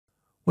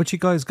What you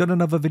guys, got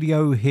another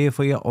video here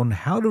for you on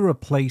how to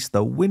replace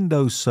the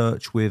Windows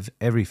search with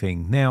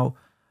everything. Now,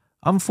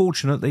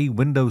 unfortunately,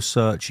 Windows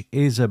search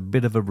is a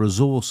bit of a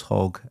resource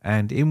hog,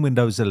 and in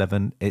Windows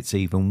 11, it's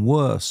even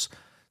worse.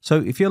 So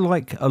if you're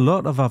like a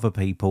lot of other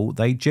people,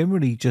 they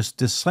generally just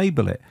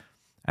disable it.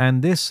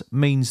 And this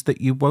means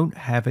that you won't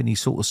have any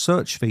sort of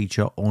search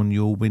feature on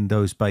your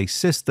Windows-based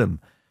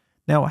system.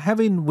 Now,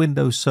 having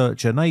Windows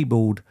search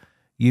enabled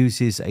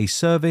uses a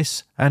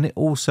service, and it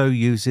also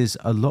uses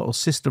a lot of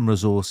system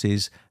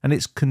resources, and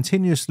it's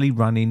continuously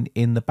running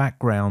in the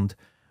background,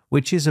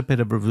 which is a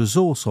bit of a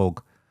resource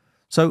hog.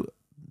 So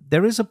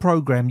there is a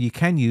program you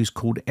can use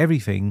called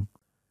Everything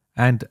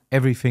and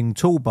Everything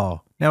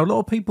Toolbar. Now, a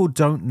lot of people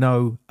don't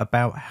know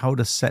about how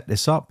to set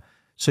this up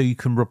so you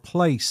can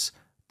replace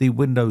the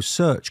Windows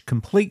search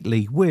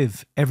completely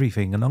with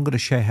everything, and I'm going to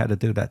share how to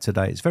do that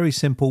today. It's very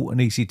simple and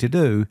easy to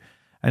do,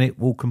 and it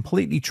will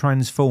completely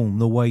transform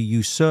the way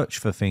you search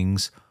for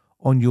things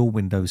on your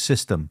Windows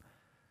system.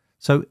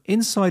 So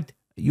inside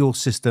your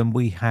system,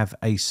 we have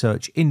a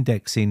search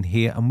index in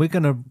here, and we're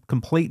going to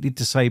completely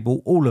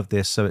disable all of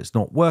this so it's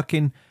not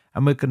working,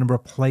 and we're going to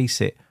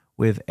replace it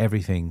with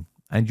everything.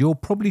 And you'll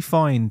probably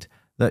find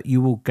that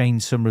you will gain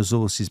some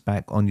resources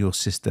back on your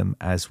system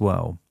as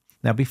well.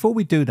 Now, before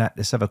we do that,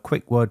 let's have a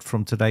quick word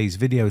from today's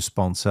video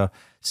sponsor,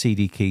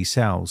 CD Key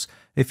Sales.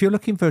 If you're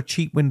looking for a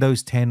cheap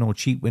Windows 10 or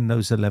cheap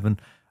Windows 11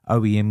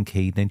 OEM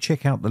key, then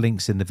check out the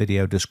links in the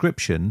video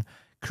description.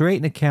 Create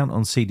an account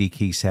on CD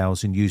Key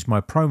Sales and use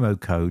my promo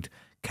code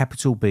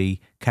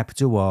B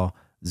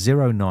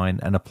R09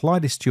 and apply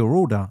this to your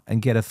order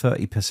and get a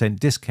 30%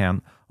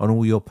 discount on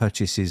all your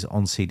purchases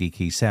on CD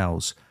Key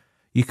Sales.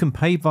 You can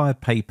pay via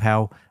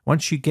PayPal.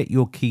 Once you get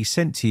your key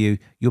sent to you,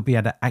 you'll be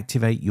able to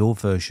activate your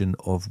version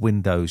of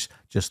Windows,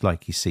 just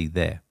like you see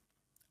there.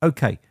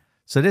 Okay,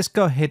 so let's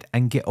go ahead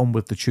and get on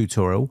with the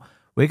tutorial.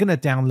 We're going to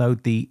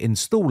download the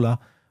installer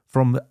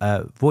from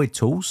Void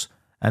Tools,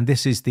 and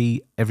this is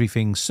the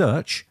Everything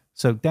Search.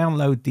 So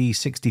download the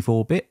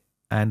 64-bit,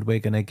 and we're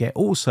going to get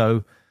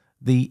also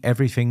the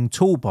Everything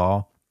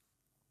Toolbar,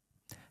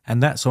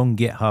 and that's on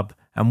GitHub.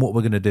 And what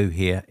we're going to do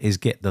here is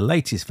get the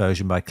latest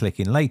version by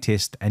clicking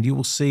latest, and you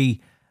will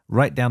see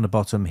right down the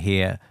bottom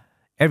here,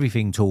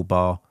 Everything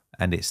Toolbar,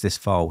 and it's this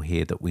file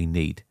here that we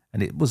need.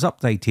 And it was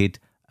updated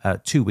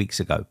 2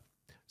 weeks ago.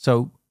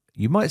 So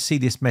you might see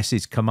this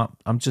message come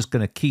up. I'm just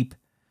going to keep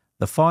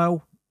the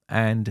file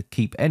and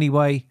keep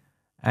anyway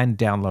and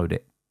download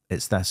it.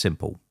 It's that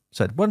simple.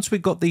 So once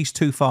we've got these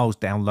two files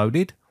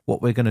downloaded,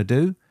 what we're going to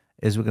do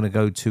is we're going to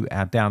go to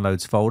our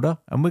downloads folder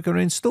and we're going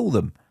to install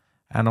them.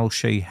 And I'll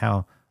show you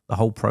how the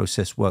whole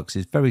process works.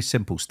 Is very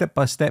simple,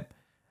 step-by-step,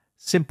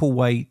 simple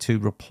way to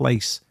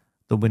replace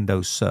the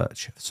Windows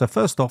search. So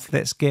first off,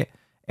 let's get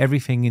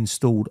everything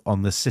installed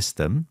on the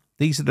system.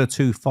 These are the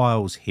two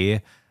files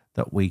here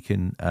that we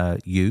can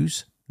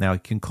use. Now you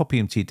can copy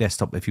them to your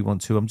desktop if you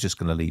want to. I'm just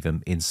going to leave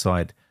them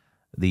inside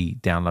the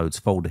downloads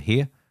folder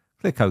here.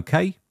 Click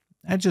OK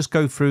and just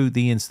go through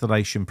the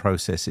installation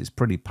process. It's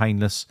pretty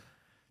painless.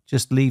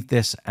 Just leave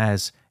this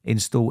as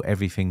install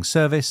everything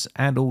service,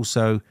 and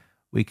also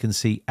we can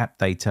see app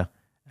data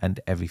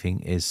and everything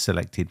is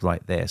selected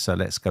right there. So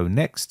let's go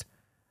next.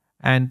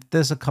 And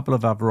there's a couple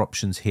of other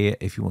options here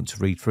if you want to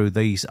read through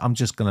these. I'm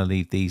just going to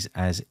leave these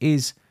as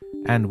is,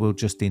 and we'll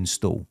just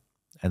install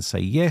and say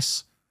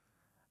yes.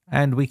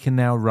 And we can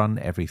now run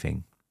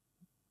everything.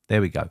 There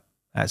we go.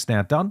 That's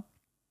now done.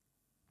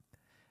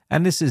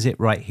 And this is it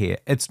right here.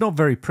 It's not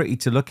very pretty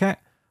to look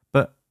at,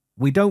 but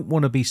we don't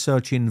want to be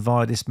searching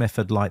via this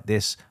method like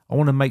this. I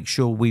want to make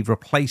sure we're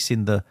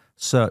replacing the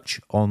search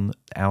on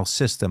our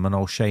system, and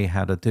I'll show you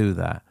how to do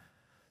that.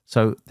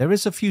 So there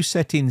is a few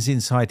settings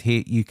inside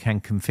here you can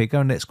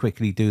configure, and let's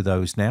quickly do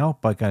those now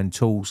by going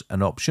Tools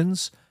and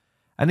Options.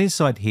 And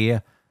inside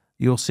here,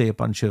 you'll see a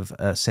bunch of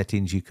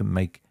settings you can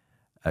make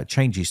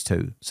changes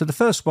to. So the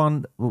first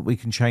one, what we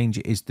can change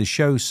is the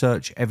Show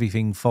Search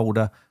Everything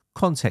folder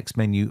context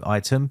menu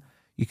item.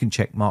 You can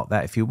check mark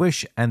that if you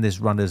wish, and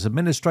there's Run as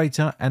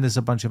Administrator, and there's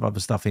a bunch of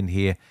other stuff in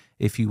here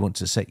if you want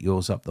to set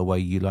yours up the way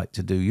you like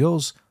to do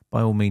yours.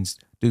 By all means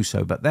do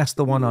so, but that's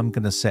the one I'm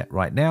going to set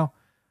right now.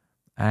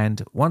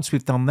 And once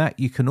we've done that,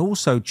 you can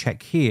also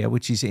check here,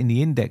 which is in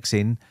the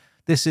indexing.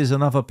 This is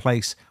another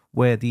place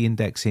where the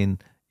indexing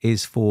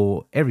is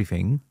for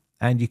everything,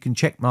 and you can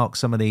check mark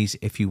some of these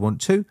if you want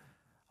to.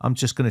 I'm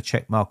just going to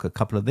check mark a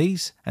couple of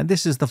these, and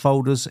this is the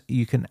folders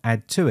you can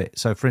add to it.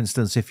 So for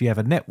instance, if you have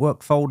a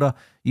network folder,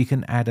 you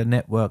can add a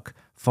network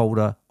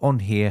folder on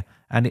here,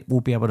 and it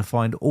will be able to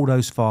find all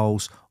those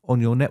files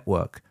on your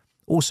network.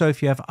 Also,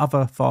 if you have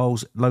other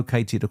files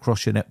located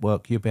across your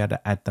network, you'll be able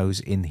to add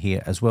those in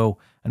here as well,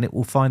 and it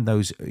will find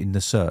those in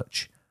the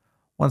search.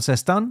 Once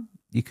that's done,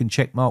 you can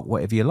check mark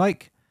whatever you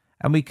like,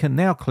 and we can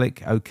now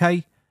click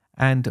OK,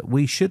 and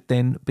we should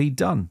then be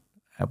done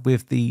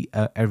with the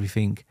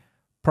everything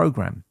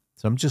program.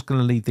 So I'm just going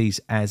to leave these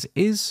as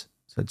is.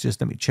 So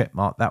just let me check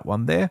mark that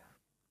one there,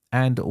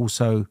 and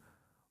also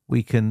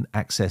we can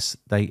access,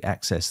 they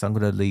access. I'm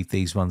going to leave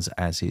these ones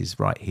as is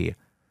right here.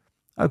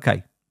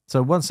 Okay.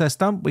 So once that's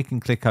done, we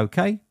can click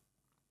OK.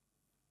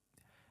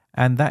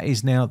 And that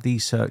is now the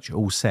search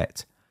all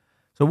set.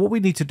 So what we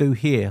need to do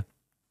here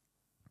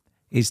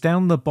is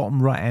down the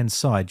bottom right hand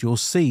side, you'll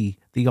see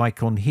the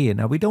icon here.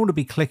 Now we don't want to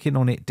be clicking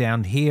on it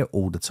down here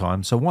all the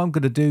time. So what I'm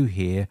going to do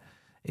here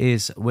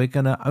is we're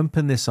going to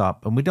open this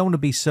up, and we don't want to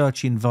be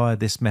searching via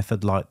this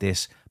method like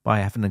this by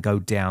having to go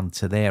down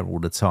to there all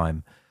the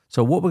time.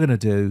 So what we're going to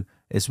do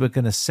is we're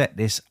going to set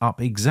this up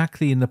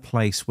exactly in the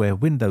place where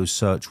Windows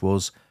search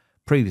was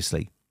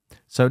previously.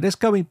 So let's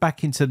go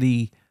back into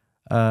the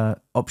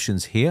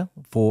options here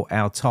for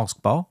our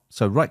taskbar.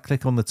 So right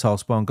click on the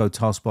taskbar and go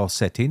taskbar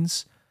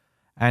settings,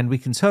 and we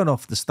can turn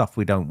off the stuff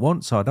we don't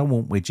want. So I don't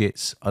want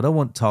widgets, I don't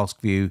want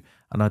task view,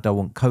 and I don't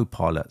want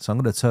Copilot. So I'm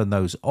going to turn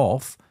those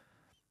off,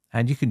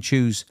 and you can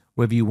choose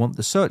whether you want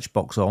the search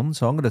box on.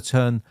 So I'm going to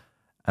turn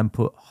and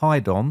put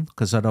hide on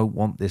because I don't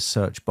want this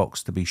search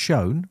box to be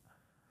shown.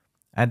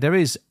 And there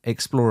is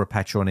Explorer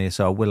patch on here,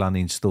 so I will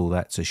uninstall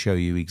that to show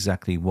you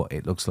exactly what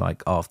it looks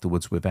like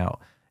afterwards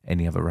without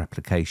any other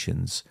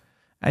applications.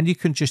 And you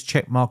can just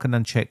check mark and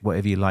uncheck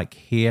whatever you like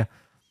here.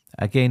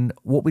 Again,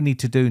 what we need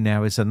to do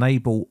now is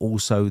enable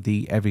also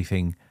the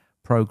everything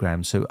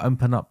program. So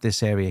open up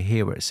this area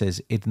here where it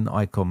says hidden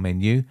icon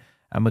menu,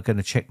 and we're going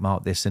to check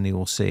mark this and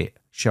you'll see it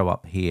show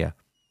up here.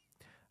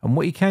 And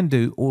what you can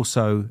do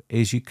also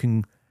is you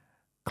can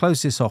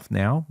close this off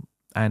now,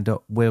 and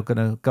we're going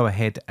to go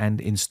ahead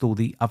and install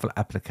the other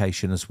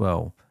application as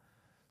well.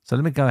 So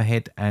let me go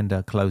ahead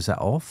and close that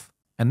off.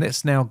 And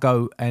let's now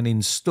go and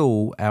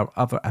install our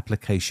other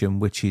application,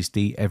 which is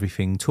the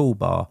everything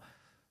toolbar.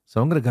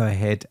 So I'm going to go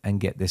ahead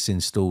and get this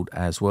installed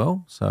as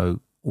well.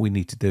 So all we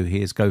need to do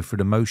here is go through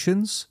the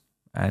motions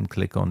and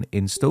click on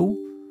install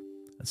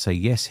and say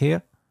yes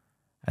here.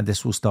 And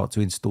this will start to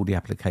install the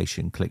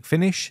application. Click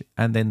finish,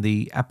 and then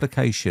the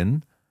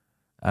application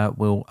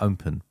will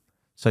open.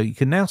 So you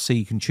can now see,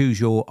 you can choose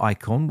your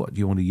icon, what do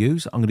you want to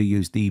use. I'm going to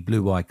use the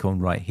blue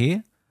icon right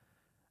here,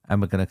 and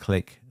we're going to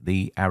click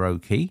the arrow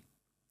key,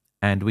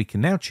 and we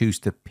can now choose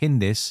to pin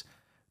this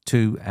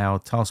to our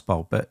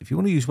taskbar. But if you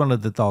want to use one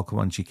of the darker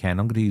ones, you can.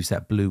 I'm going to use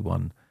that blue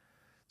one.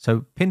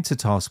 So pin to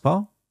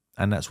taskbar,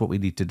 and that's what we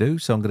need to do.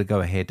 So I'm going to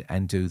go ahead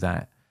and do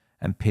that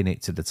and pin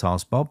it to the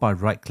taskbar by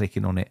right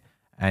clicking on it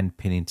and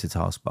pinning to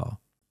taskbar.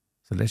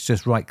 So let's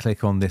just right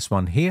click on this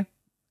one here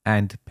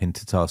and pin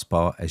to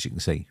taskbar, as you can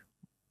see.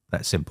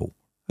 That's simple.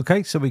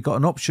 Okay, so we've got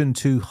an option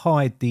to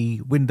hide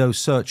the Windows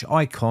search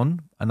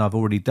icon, and I've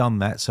already done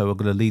that, so we're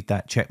going to leave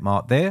that check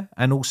mark there.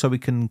 And also we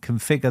can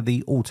configure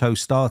the auto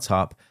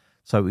startup,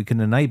 so we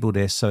can enable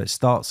this so it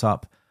starts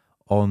up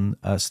on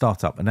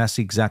startup, and that's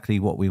exactly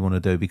what we want to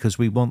do because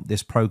we want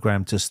this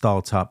program to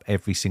start up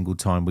every single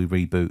time we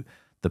reboot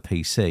the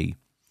PC.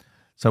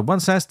 So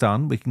once that's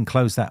done, we can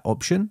close that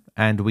option,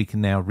 and we can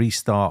now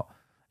restart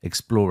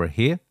Explorer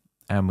here,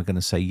 and we're going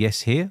to say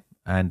yes here.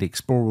 And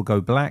Explorer will go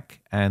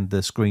black and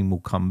the screen will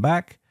come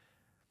back.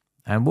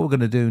 And what we're going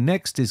to do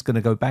next is going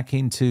to go back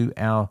into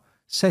our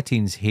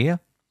settings here.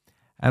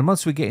 And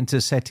once we get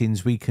into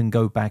settings, we can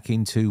go back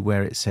into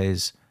where it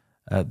says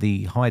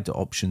the hide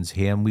options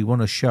here. And we want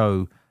to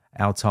show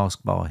our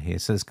taskbar here.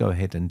 So let's go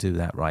ahead and do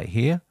that right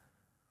here.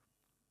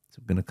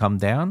 So we're going to come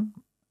down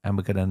and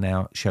we're going to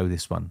now show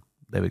this one.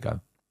 There we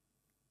go.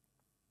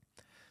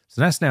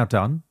 So that's now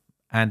done.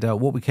 And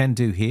what we can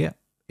do here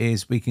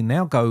is we can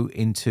now go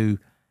into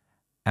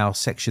our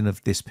section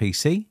of this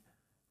PC,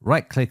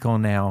 right click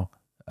on our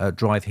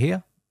drive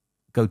here,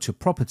 go to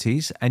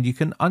properties, and you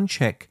can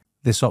uncheck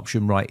this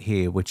option right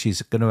here, which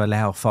is going to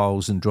allow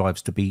files and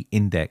drives to be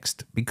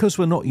indexed. Because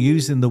we're not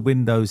using the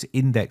Windows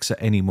indexer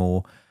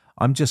anymore,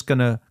 I'm just going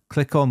to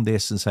click on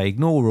this and say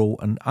ignore all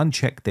and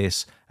uncheck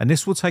this, and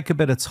this will take a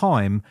bit of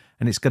time,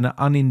 and it's going to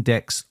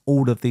unindex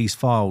all of these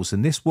files,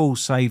 and this will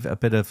save a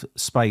bit of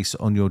space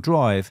on your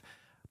drive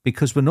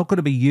because we're not going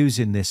to be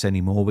using this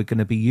anymore. We're going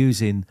to be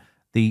using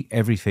the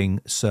everything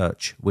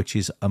search, which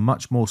is a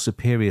much more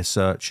superior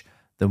search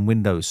than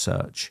Windows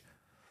search.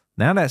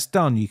 Now that's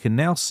done, you can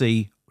now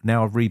see,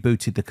 now I've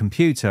rebooted the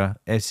computer,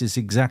 this is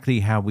exactly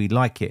how we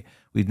like it.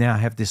 We now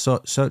have this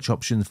search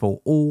options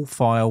for all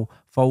file,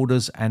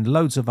 folders, and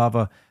loads of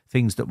other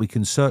things that we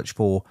can search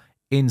for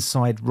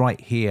inside right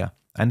here.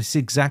 And it's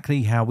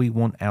exactly how we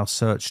want our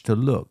search to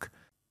look.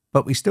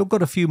 But we still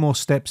got a few more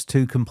steps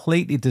to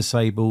completely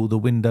disable the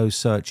Windows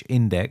search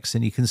index.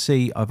 And you can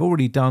see I've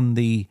already done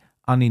the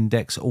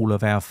unindex all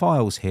of our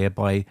files here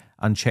by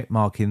uncheck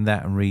marking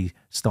that and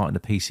restarting the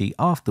PC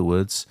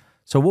afterwards.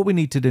 So what we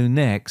need to do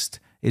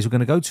next is we're going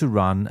to go to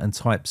run and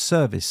type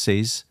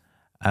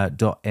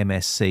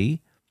services.msc,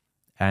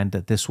 and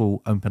this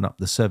will open up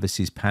the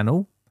services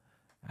panel.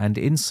 And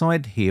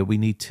inside here we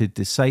need to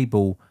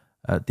disable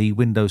the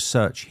Windows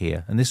search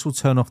here, and this will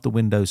turn off the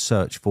Windows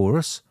search for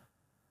us,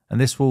 and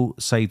this will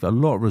save a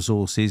lot of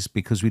resources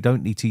because we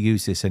don't need to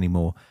use this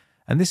anymore.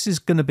 And this is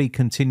going to be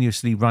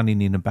continuously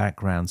running in the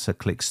background. So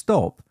click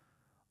stop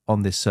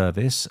on this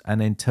service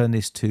and then turn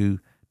this to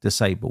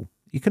disable.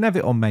 You can have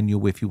it on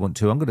manual if you want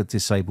to. I'm going to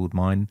disable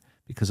mine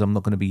because I'm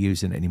not going to be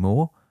using it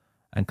anymore,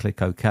 and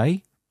click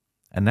OK.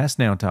 And that's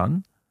now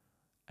done.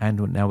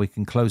 And now we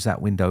can close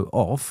that window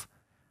off,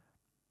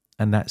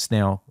 and that's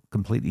now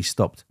completely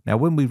stopped. Now,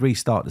 when we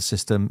restart the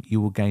system, you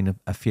will gain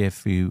a fair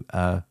few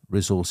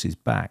resources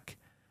back.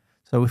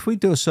 So if we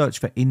do a search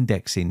for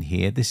indexing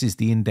here, this is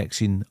the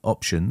indexing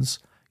options.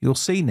 You'll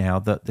see now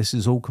that this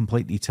is all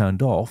completely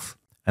turned off,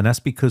 and that's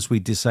because we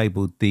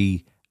disabled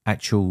the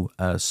actual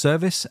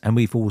service, and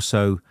we've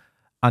also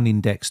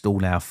unindexed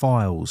all our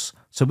files.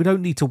 So we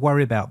don't need to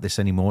worry about this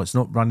anymore. It's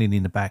not running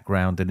in the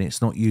background and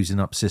it's not using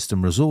up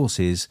system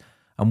resources.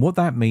 And what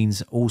that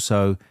means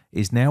also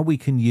is now we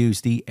can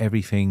use the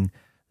everything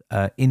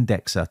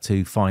indexer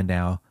to find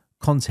our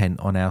content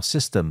on our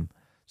system.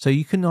 So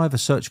you can either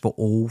search for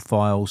all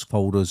files,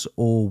 folders,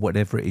 or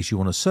whatever it is you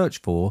want to search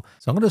for.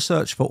 So I'm going to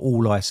search for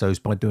all ISOs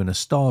by doing a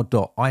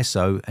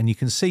star.iso, and you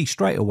can see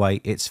straight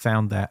away it's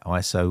found that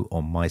ISO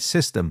on my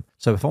system.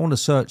 So if I want to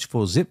search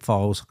for zip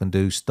files, I can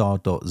do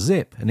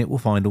star.zip, and it will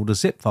find all the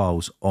zip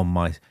files on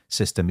my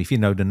system. If you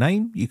know the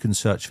name, you can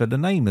search for the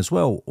name as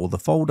well, or the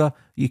folder,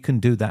 you can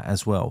do that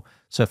as well.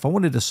 So if I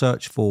wanted to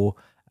search for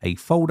a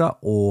folder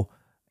or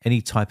any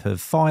type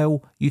of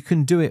file, you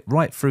can do it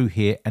right through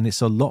here, and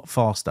it's a lot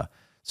faster.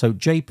 So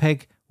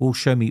JPEG will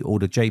show me all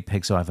the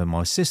JPEGs I have in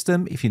my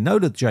system. If you know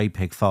the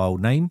JPEG file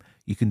name,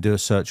 you can do a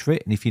search for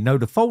it. And if you know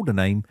the folder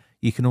name,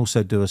 you can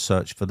also do a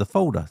search for the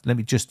folder. Let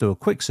me just do a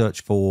quick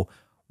search for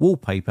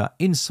wallpaper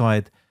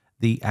inside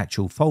the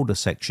actual folder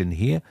section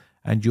here.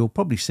 And you'll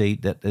probably see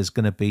that there's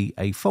going to be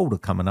a folder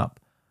coming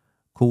up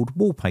called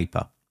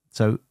wallpaper.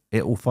 So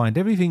it will find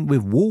everything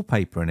with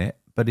wallpaper in it.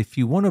 But if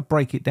you want to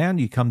break it down,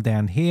 you come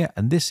down here,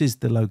 and this is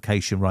the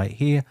location right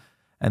here.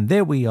 And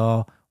there we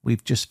are.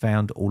 We've just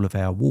found all of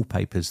our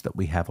wallpapers that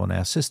we have on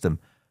our system.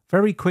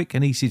 Very quick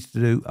and easy to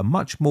do, a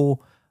much more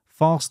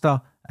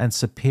faster and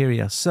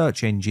superior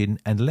search engine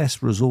and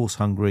less resource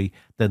hungry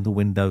than the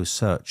Windows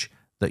search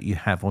that you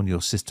have on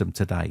your system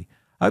today.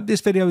 I hope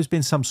this video has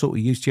been some sort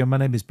of use to you. My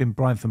name has been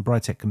Brian from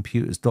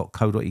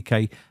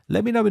briteccomputers.co.uk.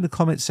 Let me know in the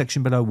comments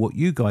section below what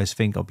you guys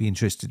think. I'll be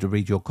interested to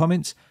read your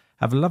comments.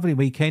 Have a lovely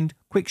weekend.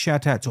 Quick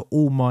shout out to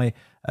all my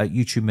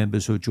YouTube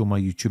members who have joined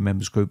my YouTube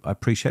members group. I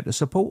appreciate the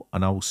support,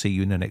 and I will see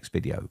you in the next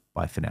video.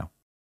 Bye for now.